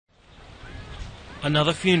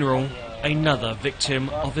Another funeral, another victim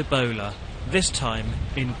of Ebola, this time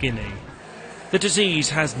in Guinea. The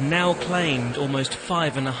disease has now claimed almost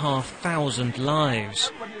 5,500 lives.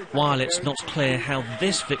 While it's not clear how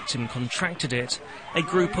this victim contracted it, a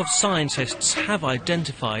group of scientists have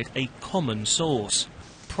identified a common source: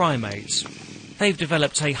 primates. They've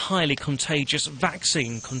developed a highly contagious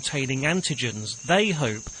vaccine containing antigens they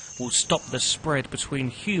hope will stop the spread between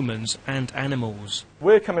humans and animals.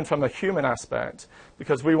 We're coming from a human aspect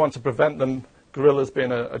because we want to prevent gorillas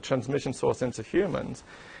being a transmission source into humans.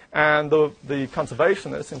 And the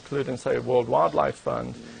conservationists, including, say, World Wildlife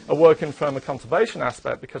Fund, are working from a conservation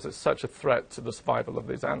aspect because it's such a threat to the survival of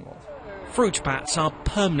these animals. Fruit bats are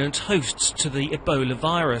permanent hosts to the Ebola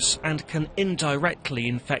virus and can indirectly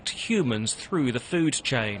infect humans through the food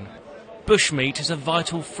chain. Bushmeat is a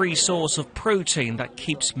vital free source of protein that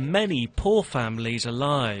keeps many poor families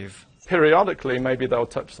alive. Periodically, maybe they'll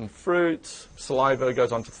touch some fruit, saliva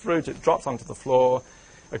goes onto the fruit, it drops onto the floor,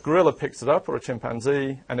 a gorilla picks it up, or a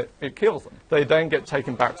chimpanzee, and it kills them. They then get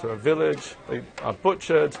taken back to a village, they are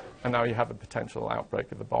butchered, and now you have a potential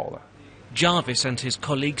outbreak of Ebola. Jarvis and his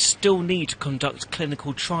colleagues still need to conduct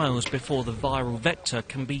clinical trials before the viral vector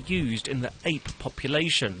can be used in the ape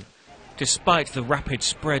population. Despite the rapid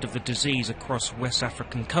spread of the disease across West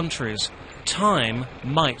African countries, time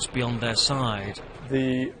might be on their side.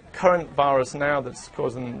 The current virus now that's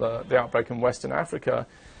causing the outbreak in Western Africa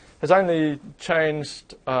has only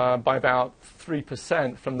changed by about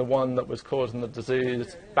 3% from the one that was causing the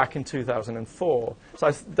disease back in 2004. So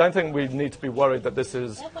I don't think we need to be worried that this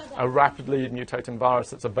is a rapidly mutating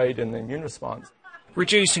virus that's evading the immune response.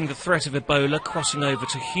 Reducing the threat of Ebola crossing over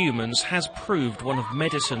to humans has proved one of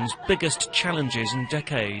medicine's biggest challenges in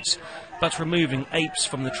decades. But removing apes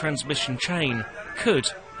from the transmission chain could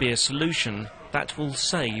be a solution that will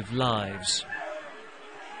save lives.